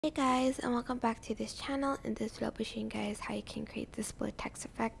Hey guys, and welcome back to this channel. In this video I'll be showing you guys how you can create this split text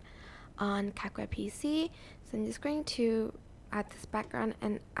effect on CapCut PC. So I'm just going to add this background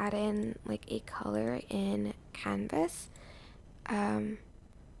and add in like a color in Canvas. I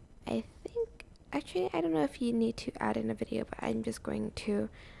think actually I don't know if you need to add in a video, but I'm just going to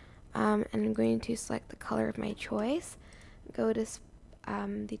and I'm going to select the color of my choice. Go to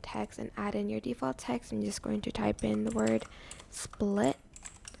the text and add in your default text. I'm just going to type in the word split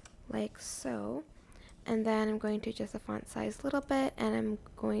like so, and then I'm going to adjust the font size a little bit, and I'm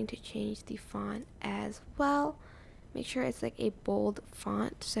going to change the font as well. Make sure it's like a bold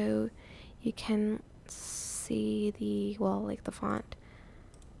font so you can see the the font.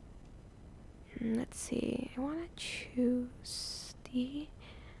 Let's see, I want to choose the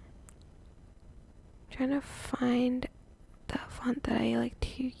trying to find the font that I like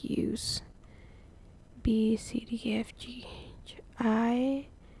to use. B C D E F G H I.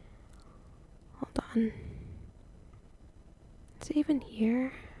 Hold on. Is it even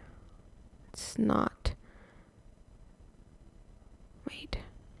here? It's not. Wait.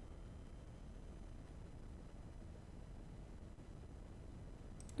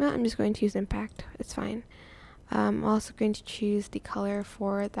 Well, I'm just going to use impact. It's fine. I'm also going to choose the color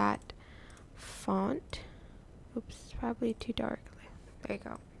for that font. Oops, probably too dark. There you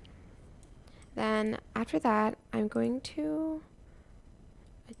go. Then after that, I'm going to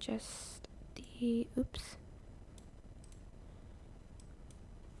adjust the oops.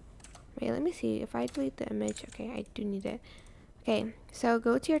 Wait, let me see if I delete the image. Okay, I do need it. Okay, so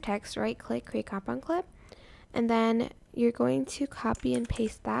go to your text, right click, create compound clip, and then you're going to copy and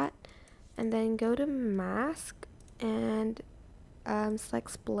paste that, and then go to mask and select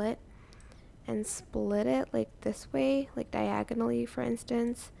split and split it like this way, like diagonally for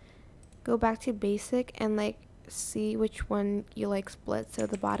instance. Go back to basic and like see which one you like split, so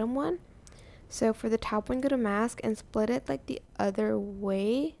the bottom one. So for the top one, go to mask and split it like the other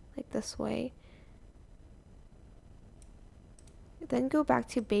way, like this way. Then go back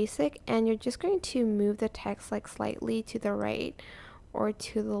to basic, and you're just going to move the text like slightly to the right or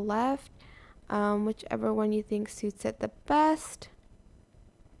to the left, whichever one you think suits it the best.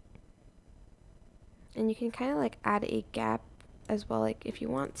 And you can kind of like add a gap as well, like if you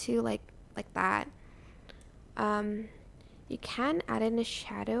want to, like that. You can add in a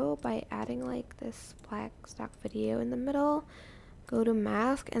shadow by adding like this black stock video in the middle. Go to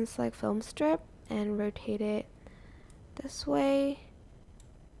mask and select film strip and rotate it this way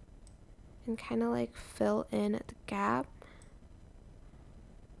and kind of like fill in the gap.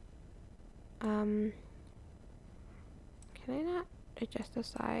 Can I not adjust the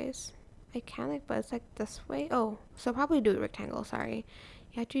size? I can, like, but it's like this way. Oh, so probably do a rectangle, sorry.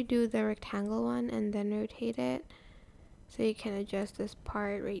 You have to do the rectangle one and then rotate it. So you can adjust this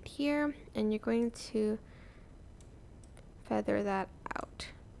part right here, and you're going to feather that out.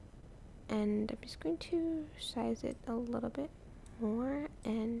 And I'm just going to size it a little bit more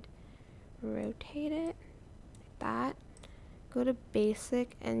and rotate it like that. Go to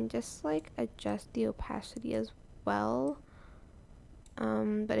basic and just like adjust the opacity as well.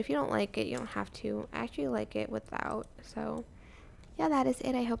 But if you don't like it, you don't have to. I actually like it without. So yeah, that is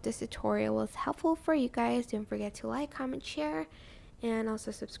it. I hope this tutorial was helpful for you guys. Don't forget to like, comment, share, and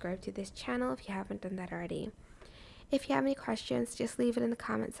also subscribe to this channel if you haven't done that already. If you have any questions, just leave it in the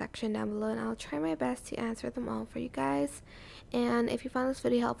comment section down below, and I'll try my best to answer them all for you guys. And if you found this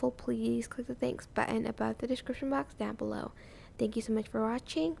video helpful, please click the thanks button above the description box down below. Thank you so much for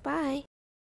watching. Bye!